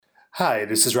Hi,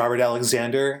 this is Robert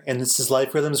Alexander, and this is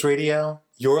Life Rhythms Radio,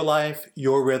 your life,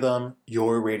 your rhythm,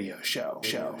 your radio show.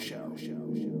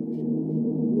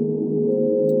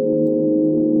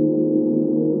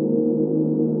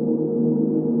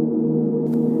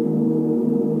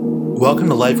 Welcome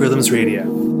to Life Rhythms Radio,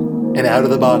 an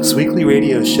out-of-the-box weekly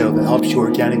radio show that helps you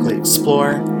organically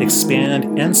explore,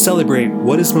 expand, and celebrate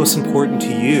what is most important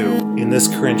to you in this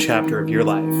current chapter of your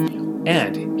life.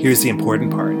 And here's the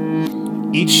important part.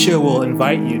 Each show will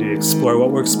invite you to explore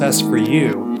what works best for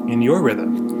you in your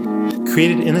rhythm.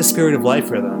 Created in the spirit of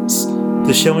Life Rhythms,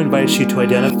 the show invites you to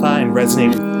identify and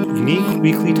resonate with unique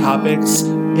weekly topics,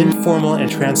 informal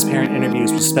and transparent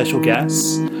interviews with special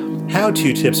guests,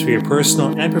 how-to tips for your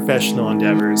personal and professional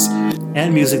endeavors,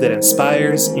 and music that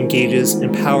inspires, engages,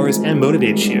 empowers, and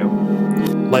motivates you.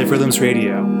 Life Rhythms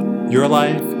Radio, your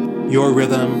life, your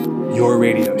rhythm, your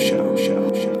radio show.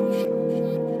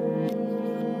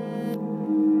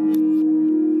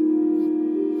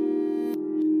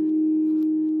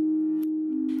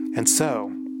 And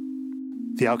so,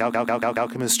 the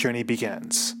alchemist journey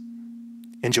begins.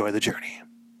 Enjoy the journey.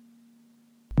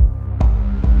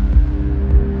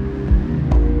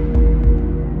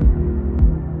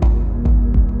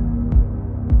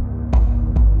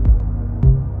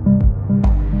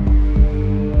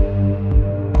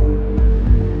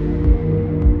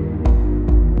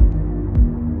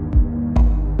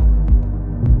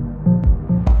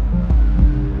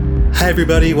 Hi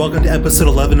everybody, welcome to episode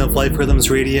 11 of Life Rhythms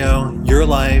Radio, your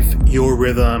life, your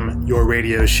rhythm, your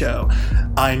radio show.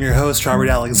 I'm your host, Robert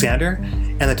Alexander,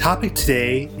 and the topic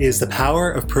today is the power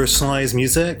of personalized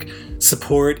music,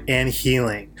 support, and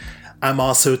healing. I'm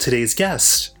also today's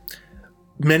guest.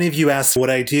 Many of you asked what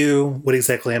I do, what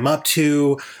exactly I'm up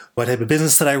to, what type of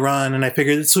business that I run, and I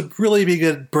figured this would really be a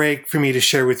good break for me to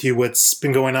share with you what's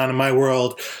been going on in my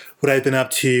world, what I've been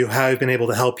up to, how I've been able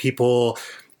to help people,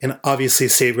 and obviously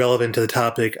stay relevant to the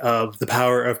topic of the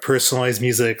power of personalized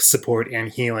music, support, and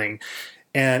healing.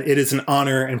 And it is an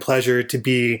honor and pleasure to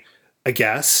be a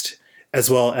guest, as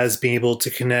well as being able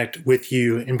to connect with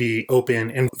you and be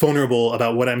open and vulnerable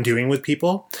about what I'm doing with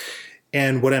people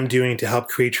and what I'm doing to help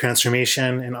create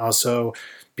transformation, and also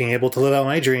being able to live out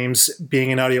my dreams,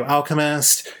 being an audio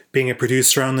alchemist, being a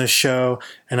producer on this show,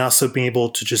 and also being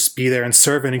able to just be there and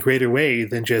serve in a greater way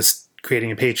than just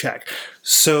creating a paycheck.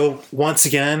 So once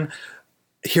again,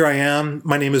 here I am.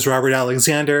 My name is Robert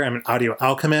Alexander. I'm an audio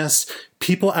alchemist.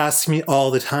 People ask me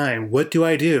all the time, what do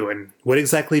I do? And what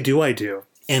exactly do I do?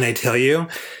 And I tell you,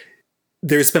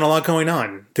 there's been a lot going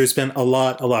on. There's been a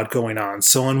lot going on.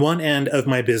 So on one end of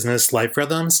my business, Life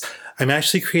Rhythms, I'm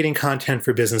actually creating content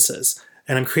for businesses.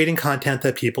 And I'm creating content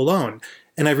that people own.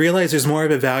 And I realize there's more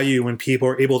of a value when people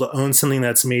are able to own something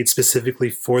that's made specifically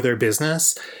for their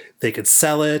business. They could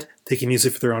sell it, they can use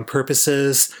it for their own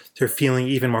purposes, they're feeling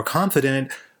even more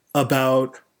confident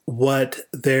about what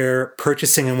they're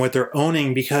purchasing and what they're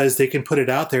owning because they can put it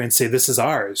out there and say, this is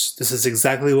ours, this is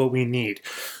exactly what we need.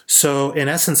 So in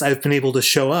essence, I've been able to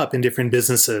show up in different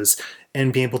businesses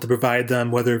and be able to provide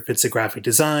them, whether if it's a graphic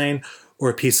design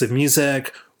or a piece of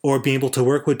music, or being able to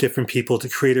work with different people to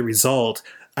create a result.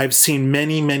 I've seen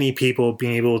many people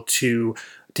being able to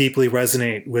deeply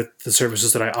resonate with the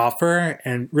services that I offer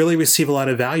and really receive a lot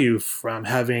of value from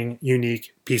having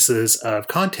unique pieces of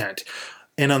content.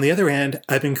 And on the other hand,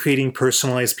 I've been creating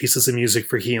personalized pieces of music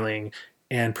for healing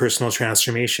and personal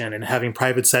transformation and having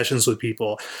private sessions with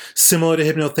people, similar to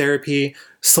hypnotherapy,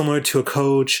 similar to a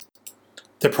coach.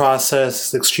 The process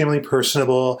is extremely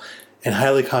personable and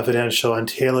highly confidential and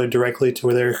tailored directly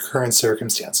to their current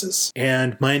circumstances.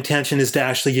 And my intention is to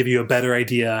actually give you a better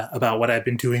idea about what I've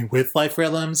been doing with Life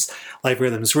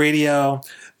Rhythms Radio,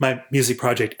 my music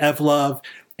project Evlove,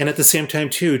 and at the same time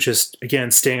too, just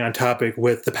again, staying on topic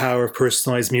with the power of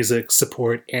personalized music,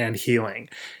 support, and healing.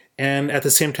 And at the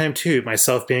same time too,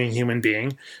 myself being a human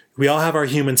being, we all have our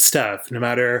human stuff, no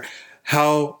matter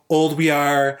how old we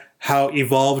are, how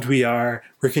evolved we are,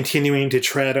 we're continuing to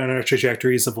tread on our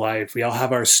trajectories of life. We all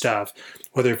have our stuff,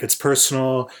 whether if it's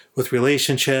personal, with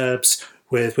relationships,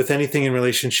 with anything in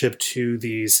relationship to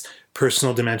these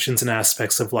personal dimensions and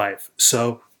aspects of life.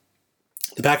 So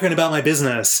the background about my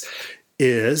business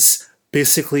is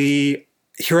basically,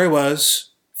 here I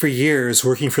was for years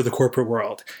working for the corporate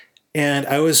world. And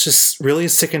I was just really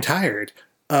sick and tired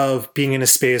of being in a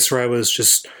space where I was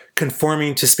just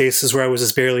conforming to spaces where I was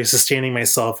just barely sustaining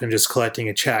myself and just collecting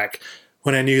a check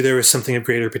when I knew there was something of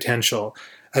greater potential.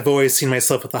 I've always seen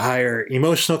myself with a higher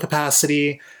emotional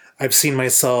capacity. I've seen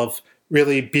myself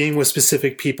really being with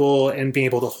specific people and being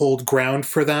able to hold ground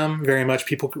for them. Very much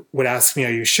people would ask me,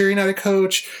 are you sure you're not a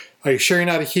coach? Are you sure you're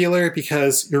not a healer?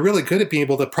 Because you're really good at being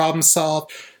able to problem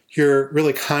solve. You're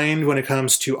really kind when it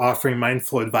comes to offering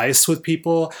mindful advice with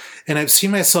people. And I've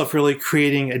seen myself really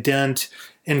creating a dent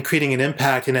and creating an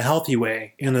impact in a healthy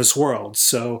way in this world.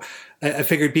 So I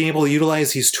figured being able to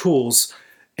utilize these tools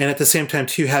and at the same time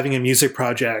too having a music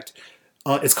project.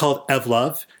 It's called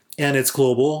Evlove and it's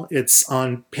global. It's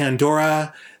on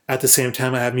Pandora. At the same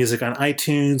time, I have music on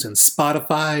iTunes and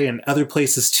Spotify and other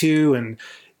places too. And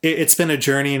it's been a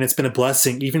journey and it's been a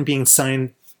blessing, even being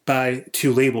signed by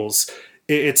 2 labels.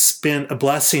 It's been a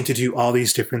blessing to do all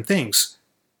these different things.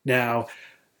 Now,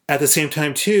 at the same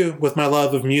time too, with my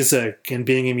love of music and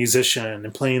being a musician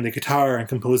and playing the guitar and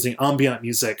composing ambient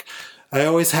music, I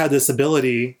always had this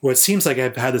ability, or it seems like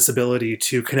I've had this ability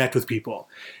to connect with people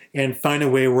and find a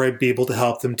way where I'd be able to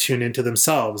help them tune into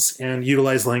themselves and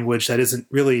utilize language that isn't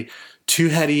really too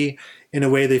heady, in a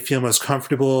way they feel most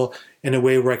comfortable, in a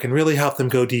way where I can really help them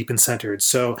go deep and centered.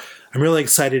 So I'm really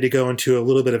excited to go into a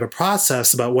little bit of a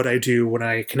process about what I do when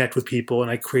I connect with people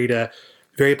and I create a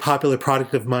very popular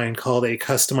product of mine called a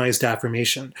customized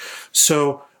affirmation.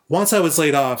 So once I was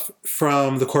laid off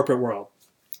from the corporate world,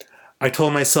 I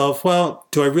told myself, well,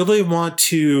 do I really want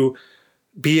to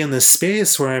be in this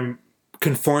space where I'm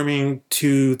conforming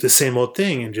to the same old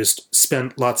thing and just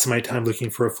spend lots of my time looking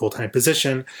for a full-time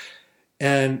position?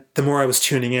 And the more I was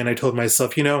tuning in, I told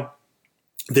myself,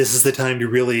 this is the time to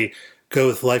really go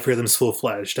with Life Rhythms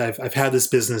full-fledged. I've had this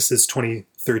business since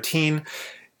 2013,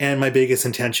 and my biggest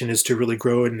intention is to really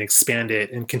grow it and expand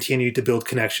it and continue to build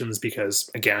connections because,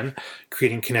 again,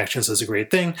 creating connections is a great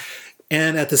thing.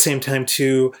 And at the same time,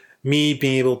 too, me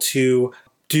being able to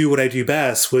do what I do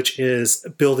best, which is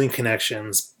building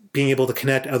connections, being able to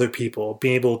connect other people,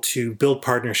 being able to build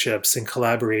partnerships and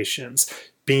collaborations,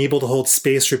 being able to hold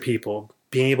space for people,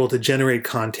 being able to generate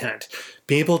content,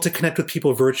 being able to connect with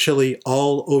people virtually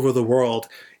all over the world,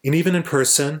 and even in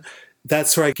person.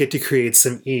 That's where I get to create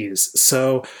some ease.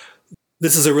 So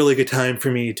this is a really good time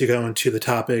for me to go into the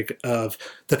topic of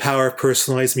the power of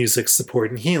personalized music support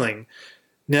and healing.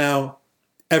 Now,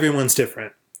 everyone's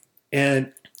different,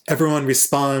 and everyone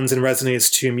responds and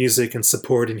resonates to music and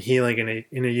support and healing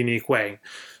in a unique way.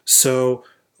 So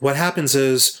what happens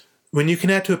is when you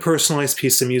connect to a personalized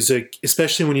piece of music,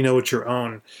 especially when you know it's your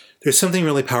own, there's something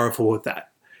really powerful with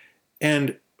that.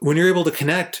 And when you're able to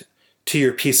connect to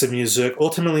your piece of music,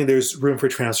 ultimately there's room for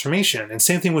transformation. And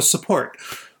same thing with support.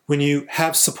 When you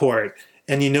have support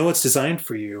and you know it's designed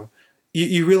for you,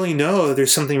 you really know that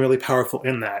there's something really powerful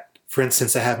in that. For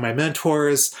instance, I have my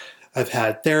mentors, I've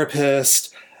had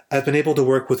therapists, I've been able to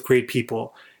work with great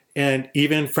people and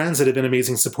even friends that have been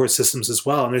amazing support systems as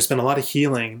well. And there's been a lot of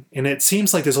healing. And it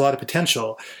seems like there's a lot of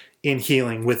potential in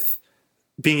healing with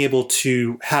being able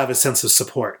to have a sense of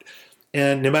support.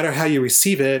 And no matter how you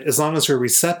receive it, as long as we're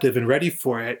receptive and ready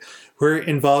for it, we're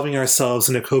involving ourselves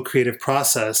in a co-creative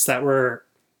process that we're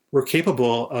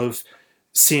capable of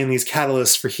seeing these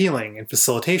catalysts for healing and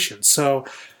facilitation. So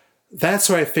that's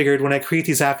where I figured when I create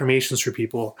these affirmations for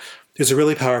people, there's a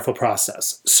really powerful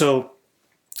process. So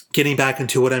getting back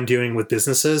into what I'm doing with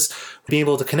businesses, being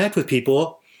able to connect with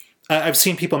people, I've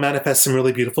seen people manifest some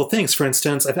really beautiful things. For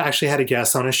instance, I've actually had a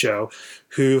guest on a show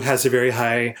who has a very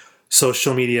high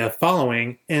social media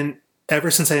following. And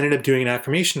ever since I ended up doing an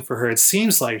affirmation for her, it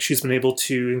seems like she's been able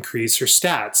to increase her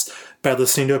stats by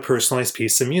listening to a personalized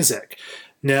piece of music.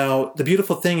 Now, the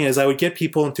beautiful thing is I would get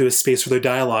people into a space where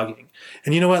they're dialoguing.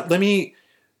 And you know what? Let me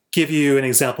give you an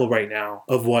example right now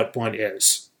of what one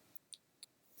is.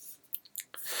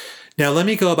 Now, let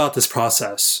me go about this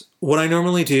process. What I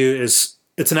normally do is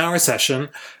it's an hour session.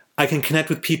 I can connect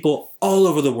with people all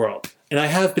over the world. And I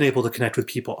have been able to connect with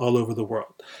people all over the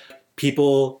world.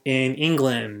 People in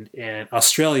England and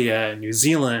Australia and New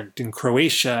Zealand and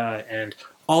Croatia and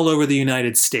all over the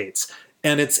United States.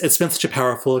 And it's been such a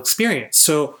powerful experience.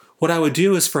 So what I would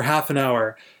do is for half an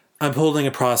hour, I'm holding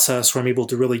a process where I'm able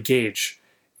to really gauge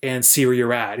and see where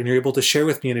you're at. And you're able to share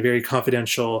with me in a very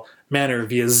confidential manner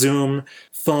via Zoom,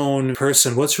 phone,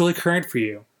 person, what's really current for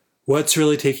you? What's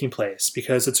really taking place?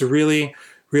 Because it's a really,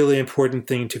 really important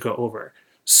thing to go over.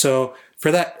 So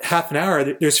for that half an hour,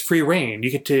 there's free reign. You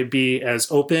get to be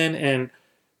as open and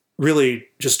really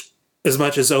just as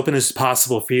much as open as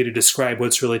possible for you to describe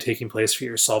what's really taking place for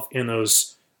yourself in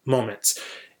those moments.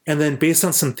 And then based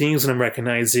on some themes that I'm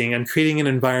recognizing, I'm creating an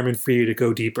environment for you to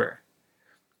go deeper.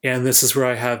 And this is where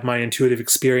I have my intuitive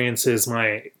experiences,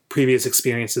 my previous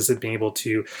experiences of being able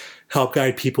to help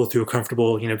guide people through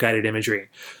comfortable, guided imagery.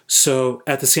 So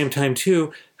at the same time,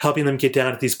 too, helping them get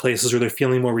down to these places where they're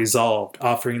feeling more resolved,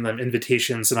 offering them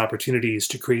invitations and opportunities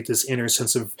to create this inner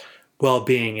sense of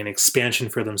well-being and expansion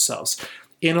for themselves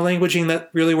in a languaging that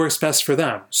really works best for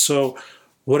them. So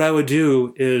what I would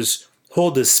do is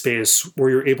hold this space where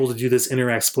you're able to do this inner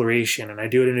exploration. And I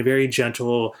do it in a very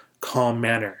gentle, calm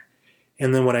manner.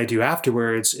 And then what I do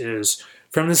afterwards is,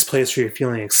 from this place where you're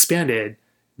feeling expanded,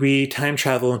 we time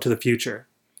travel into the future,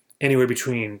 anywhere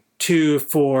between 2,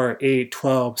 4, 8,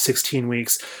 12, 16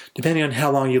 weeks, depending on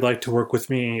how long you'd like to work with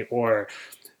me or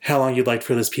how long you'd like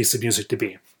for this piece of music to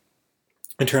be,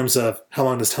 in terms of how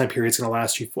long this time period is going to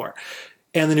last you for.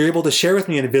 And then you're able to share with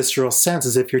me in a visceral sense,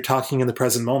 as if you're talking in the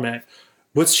present moment,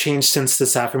 what's changed since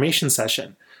this affirmation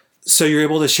session. So you're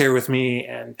able to share with me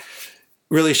and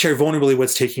really share vulnerably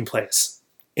what's taking place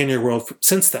in your world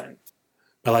since then.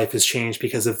 My life has changed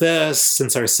because of this.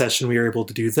 Since our session, we were able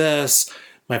to do this.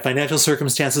 My financial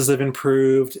circumstances have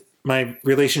improved. My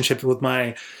relationship with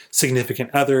my significant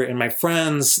other and my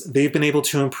friends, they've been able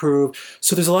to improve.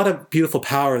 So there's a lot of beautiful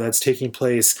power that's taking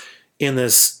place in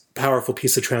this powerful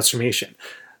piece of transformation.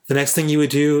 The next thing you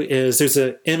would do is, there's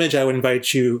an image I would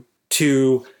invite you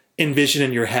to envision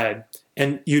in your head,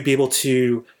 and you'd be able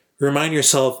to remind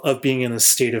yourself of being in a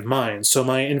state of mind. So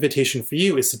my invitation for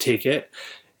you is to take it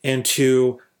and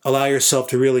to allow yourself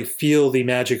to really feel the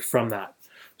magic from that.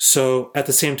 So at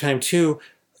the same time too,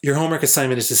 your homework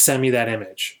assignment is to send me that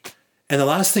image. And the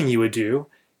last thing you would do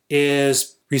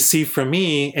is receive from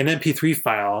me an MP3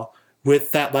 file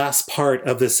with that last part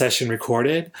of the session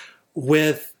recorded,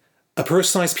 with a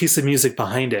personalized piece of music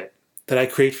behind it that I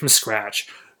create from scratch,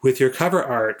 with your cover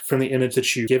art from the image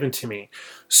that you've given to me.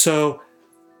 So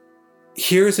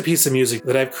here's a piece of music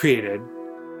that I've created.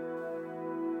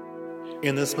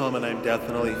 In this moment, I'm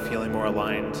definitely feeling more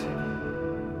aligned.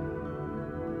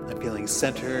 I'm feeling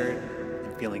centered.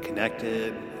 I'm feeling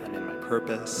connected. I'm in my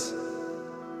purpose.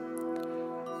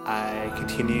 I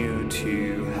continue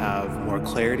to have more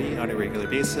clarity on a regular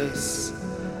basis.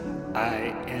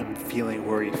 I am feeling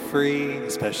worry-free,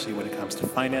 especially when it comes to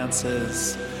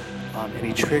finances.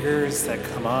 Any triggers that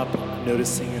come up, I'm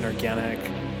noticing an organic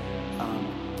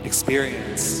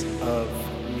experience of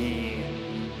me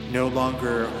no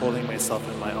longer holding myself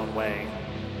in my own way.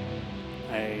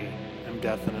 I am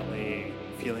definitely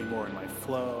feeling more in my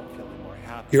flow, feeling more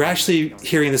happy. You're actually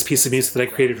hearing this piece of music that I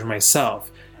created for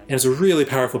myself. And it's a really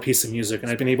powerful piece of music,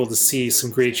 and I've been able to see some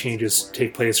great changes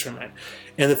take place from it.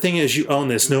 And the thing is, you own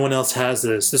this. No one else has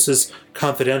this. This is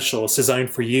confidential. It's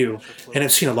designed for you. And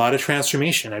I've seen a lot of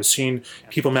transformation. I've seen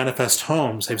people manifest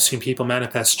homes. I've seen people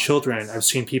manifest children. I've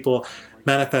seen people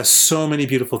manifest so many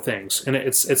beautiful things. And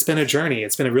it's been a journey.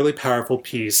 It's been a really powerful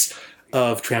piece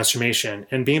of transformation.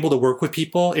 And being able to work with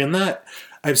people in that,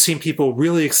 I've seen people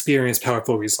really experience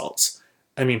powerful results.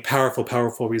 I mean, powerful,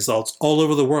 powerful results all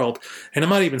over the world. And I'm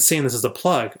not even saying this as a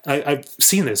plug. I've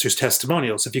seen this. There's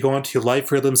testimonials. If you go onto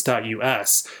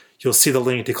liferhythms.us, you'll see the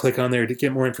link to click on there to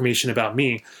get more information about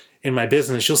me and my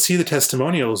business. You'll see the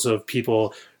testimonials of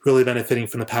people really benefiting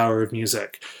from the power of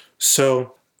music.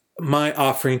 So my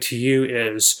offering to you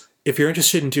is, if you're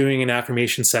interested in doing an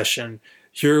affirmation session,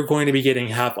 you're going to be getting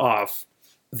half off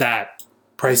that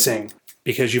pricing,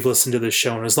 because you've listened to this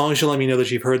show. And as long as you let me know that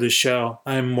you've heard this show,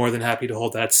 I'm more than happy to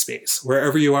hold that space.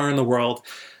 Wherever you are in the world,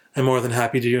 I'm more than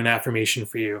happy to do an affirmation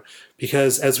for you.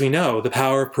 Because as we know, the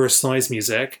power of personalized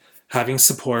music, having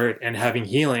support and having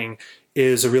healing,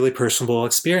 is a really personal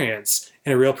experience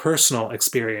and a real personal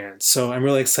experience. So I'm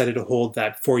really excited to hold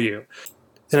that for you.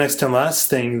 The next and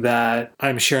last thing that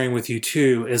I'm sharing with you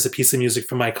too is a piece of music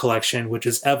from my collection, which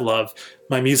is Evlove,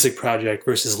 my music project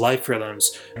versus Life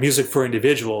Rhythms, music for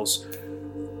individuals.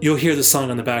 You'll hear the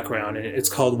song in the background, and it's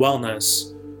called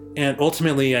Wellness. And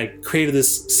ultimately, I created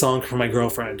this song for my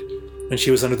girlfriend when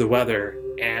she was under the weather.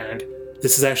 And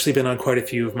this has actually been on quite a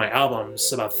few of my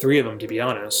albums, about 3 of them, to be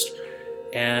honest.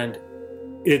 And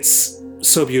it's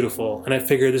so beautiful. And I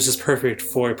figured this is perfect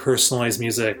for personalized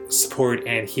music, support,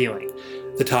 and healing,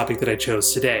 the topic that I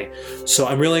chose today. So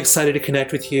I'm really excited to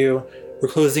connect with you. We're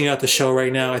closing out the show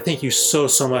right now. I thank you so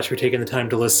much for taking the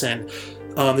time to listen.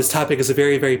 This topic is a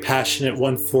very, very passionate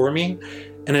one for me,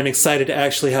 and I'm excited to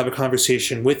actually have a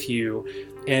conversation with you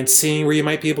and seeing where you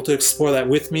might be able to explore that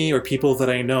with me or people that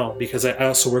I know, because I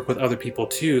also work with other people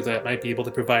too that might be able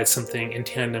to provide something in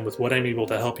tandem with what I'm able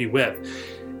to help you with.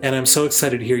 And I'm so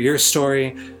excited to hear your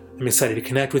story. I'm excited to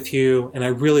connect with you, and I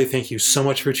really thank you so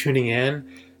much for tuning in.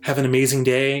 Have an amazing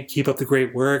day, keep up the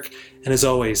great work, and as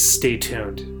always, stay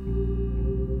tuned.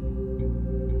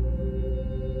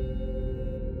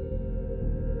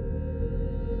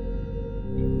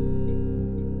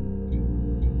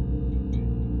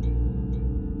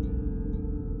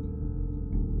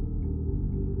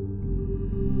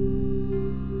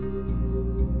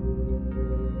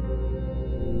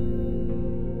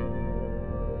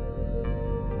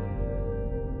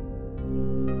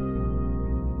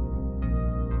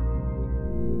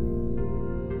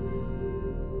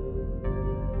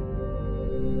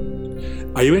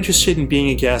 Are you interested in being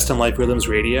a guest on Life Rhythms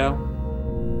Radio?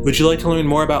 Would you like to learn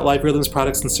more about Life Rhythms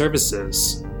products and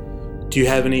services? Do you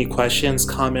have any questions,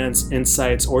 comments,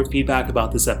 insights, or feedback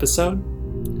about this episode?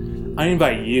 I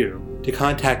invite you to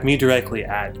contact me directly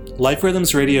at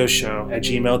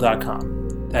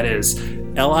liferhythmsradioshow@gmail.com. That is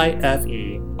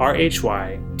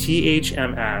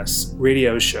LIFERHYTHMS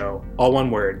radio show, all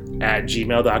one word,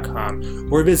 @gmail.com,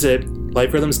 or visit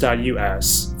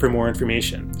liferhythms.us for more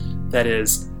information. That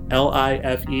is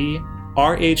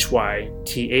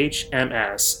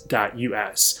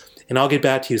LIFERHYTHMS.us, and I'll get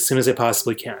back to you as soon as I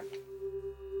possibly can.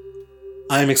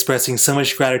 I am expressing so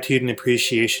much gratitude and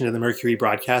appreciation to the Mercury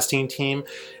Broadcasting team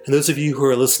and those of you who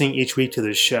are listening each week to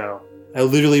this show. I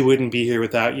literally wouldn't be here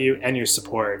without you and your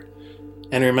support.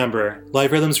 And remember,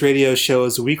 Life Rhythms Radio Show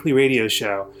is a weekly radio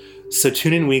show, so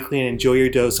tune in weekly and enjoy your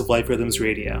dose of Life Rhythms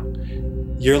Radio.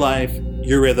 Your life,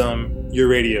 your rhythm, your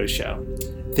radio show.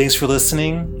 Thanks for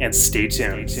listening, and stay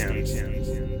tuned.